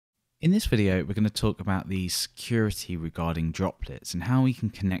In this video, we're going to talk about the security regarding droplets and how we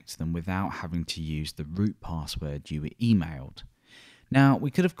can connect them without having to use the root password you were emailed. Now, we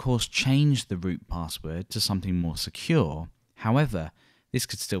could of course change the root password to something more secure. However, this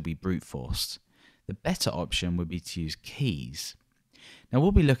could still be brute forced. The better option would be to use keys. Now,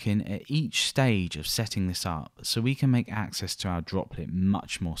 we'll be looking at each stage of setting this up so we can make access to our droplet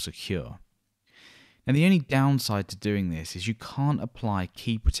much more secure. Now, the only downside to doing this is you can't apply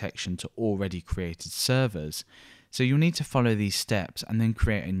key protection to already created servers, so you'll need to follow these steps and then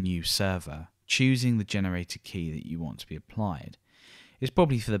create a new server, choosing the generated key that you want to be applied. It's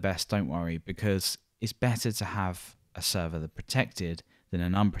probably for the best, don't worry, because it's better to have a server that's protected than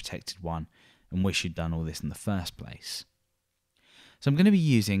an unprotected one and wish you'd done all this in the first place. So I'm going to be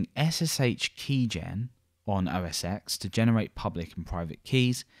using SSH keygen on OS X to generate public and private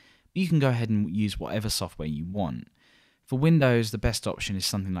keys. You can go ahead and use whatever software you want. For Windows, the best option is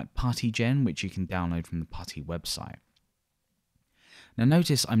something like PuttyGen, which you can download from the Putty website. Now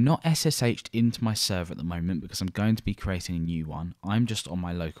notice I'm not SSH'd into my server at the moment because I'm going to be creating a new one. I'm just on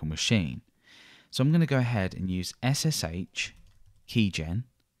my local machine. So I'm going to go ahead and use SSH keygen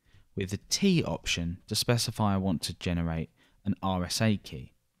with the T option to specify I want to generate an RSA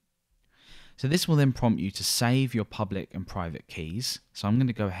key. So this will then prompt you to save your public and private keys. So I'm going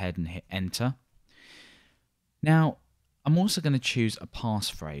to go ahead and hit enter. Now, I'm also going to choose a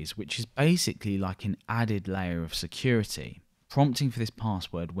passphrase, which is basically like an added layer of security, prompting for this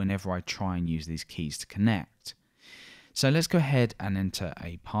password whenever I try and use these keys to connect. So let's go ahead and enter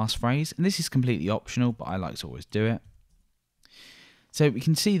a passphrase. And this is completely optional, but I like to always do it. So we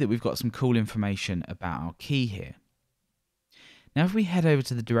can see that we've got some cool information about our key here. Now if we head over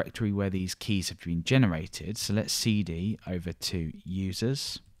to the directory where these keys have been generated, so let's cd over to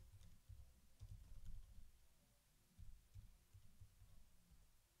users.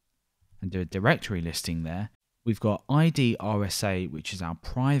 And do a directory listing there. We've got ID RSA, which is our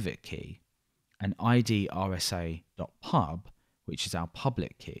private key, and ID RSA.pub, which is our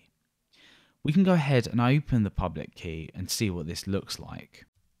public key. We can go ahead and open the public key and see what this looks like.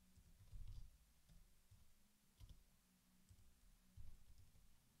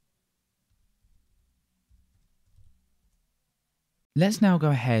 Let's now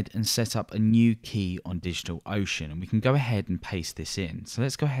go ahead and set up a new key on DigitalOcean, and we can go ahead and paste this in. So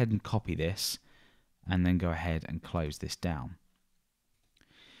let's go ahead and copy this and then go ahead and close this down.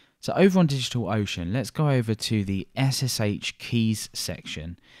 So over on DigitalOcean, let's go over to the SSH keys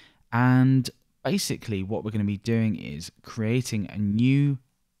section, and basically what we're going to be doing is creating a new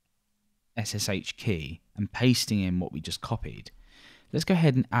SSH key and pasting in what we just copied. Let's go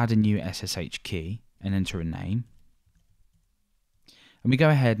ahead and add a new SSH key and enter a name. And we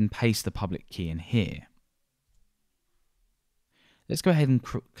go ahead and paste the public key in here. Let's go ahead and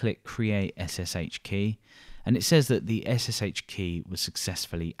click Create SSH Key, and it says that the SSH key was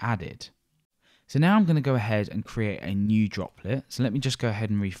successfully added. So now I'm going to go ahead and create a new droplet. So let me just go ahead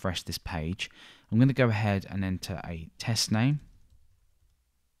and refresh this page. I'm going to go ahead and enter a test name.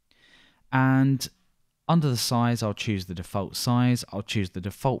 And under the size, I'll choose the default size. I'll choose the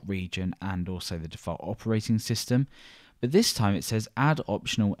default region and also the default operating system. But this time it says add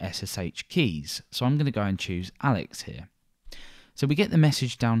optional SSH keys. So I'm going to go and choose Alex here. So we get the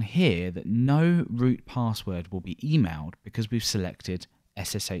message down here that no root password will be emailed because we've selected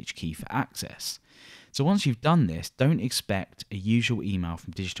SSH key for access. So once you've done this, don't expect a usual email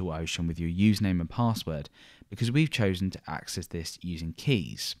from DigitalOcean with your username and password because we've chosen to access this using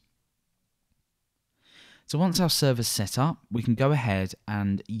keys. So once our server's set up, we can go ahead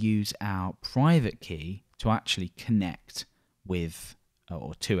and use our private key to actually connect with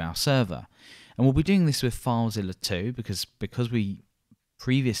or to our server. And we'll be doing this with FileZilla too because we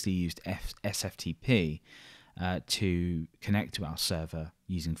previously used SFTP to connect to our server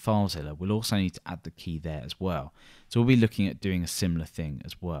using FileZilla. We'll also need to add the key there as well. So we'll be looking at doing a similar thing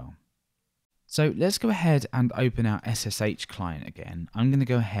as well. So let's go ahead and open our SSH client again. I'm going to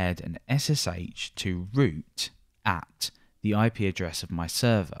go ahead and SSH to root at the IP address of my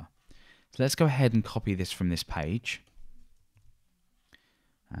server. So let's go ahead and copy this from this page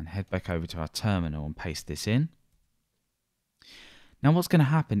and head back over to our terminal and paste this in. Now what's going to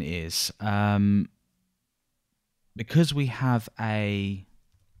happen is because we have a,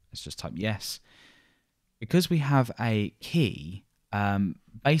 let's just type yes, because we have a key,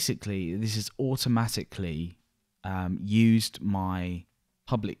 basically this has automatically used my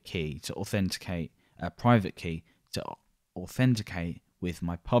public key to authenticate, private key to authenticate with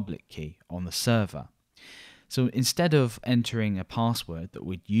my public key on the server. So instead of entering a password that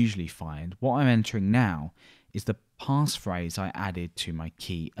we'd usually find, what I'm entering now is the passphrase I added to my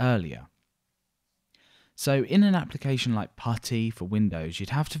key earlier. So in an application like Putty for Windows, you'd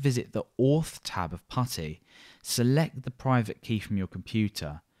have to visit the Auth tab of Putty, select the private key from your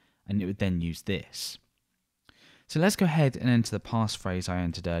computer, and it would then use this. So let's go ahead and enter the passphrase I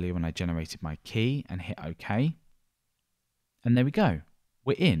entered earlier when I generated my key and hit OK. And there we go.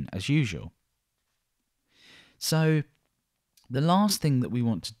 We're in as usual. So the last thing that we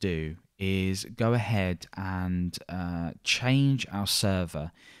want to do is go ahead and change our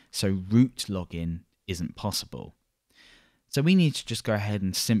server so root login isn't possible. So we need to just go ahead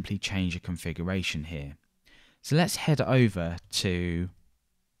and simply change a configuration here. So let's head over to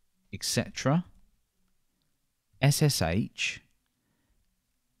etc. SSH,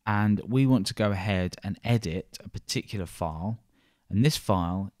 and we want to go ahead and edit a particular file, and this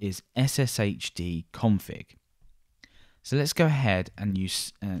file is sshd config. So let's go ahead and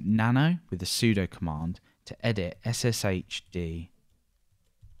use nano with the sudo command to edit sshd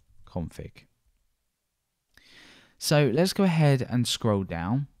config. So let's go ahead and scroll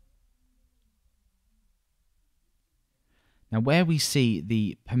down. Now where we see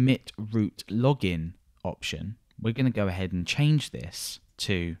the permit root login option, we're going to go ahead and change this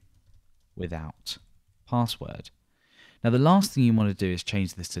to without password. Now the last thing you want to do is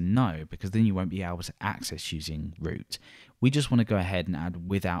change this to no, because then you won't be able to access using root. We just want to go ahead and add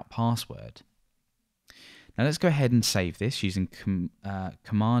without password. Now let's go ahead and save this using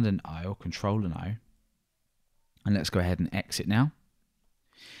Command and O or Control and O. And let's go ahead and exit now.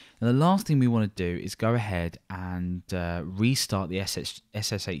 And the last thing we want to do is go ahead and restart the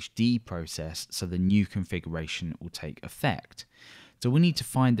SSHD process so the new configuration will take effect. So we need to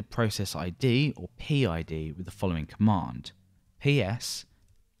find the process ID or PID with the following command: ps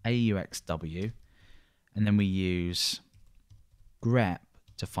auxw, and then we use grep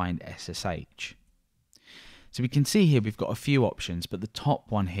to find SSH. So we can see here we've got a few options, but the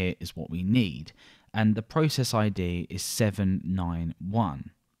top one here is what we need, and the process ID is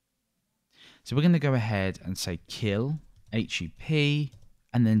 791. So we're going to go ahead and say kill HUP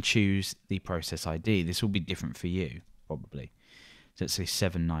and then choose the process ID. This will be different for you, probably. So let's say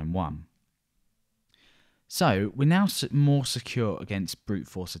 791. So we're now more secure against brute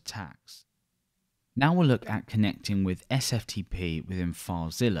force attacks. Now we'll look at connecting with SFTP within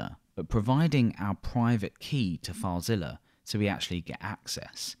FileZilla, but providing our private key to FileZilla so we actually get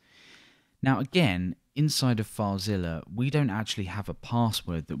access. Now again, inside of FileZilla, we don't actually have a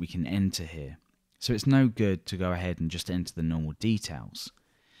password that we can enter here. So it's no good to go ahead and just enter the normal details.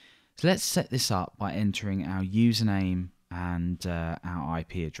 So let's set this up by entering our username and our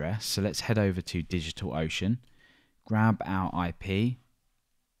IP address. So let's head over to DigitalOcean, grab our IP,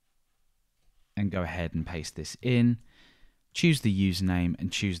 and go ahead and paste this in. Choose the username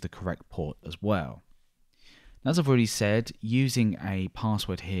and choose the correct port as well. As I've already said, using a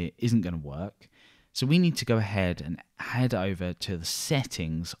password here isn't going to work. So we need to go ahead and head over to the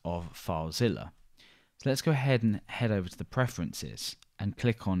settings of FileZilla. So let's go ahead and head over to the preferences and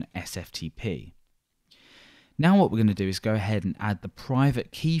click on SFTP. Now what we're going to do is go ahead and add the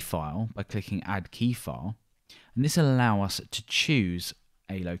private key file by clicking Add Key File, and this will allow us to choose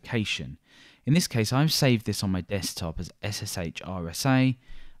a location. In this case, I've saved this on my desktop as SSH RSA.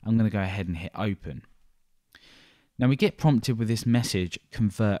 I'm going to go ahead and hit Open. Now we get prompted with this message,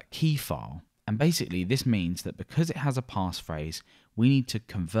 Convert Key File, and basically this means that because it has a passphrase, we need to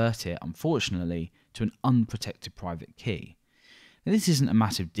convert it, unfortunately, to an unprotected private key. Now, this isn't a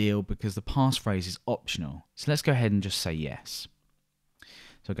massive deal because the passphrase is optional, so let's go ahead and just say yes.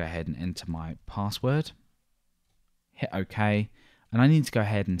 So I'll go ahead and enter my password, hit OK, and I need to go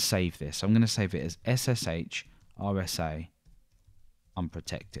ahead and save this. So I'm going to save it as SSH RSA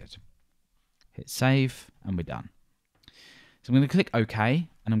unprotected. Hit save and we're done. So I'm going to click OK,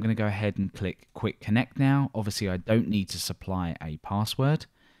 and I'm going to go ahead and click Quick Connect now. Obviously I don't need to supply a password.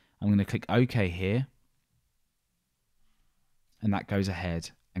 I'm going to click OK here, and that goes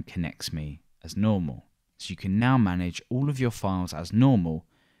ahead and connects me as normal. So you can now manage all of your files as normal,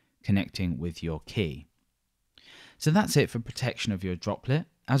 connecting with your key. So that's it for protection of your droplet.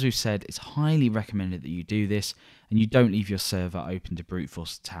 As we've said, it's highly recommended that you do this and you don't leave your server open to brute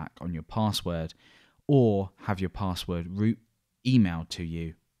force attack on your password, or have your password root emailed to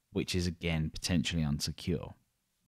you, which is again potentially unsecure.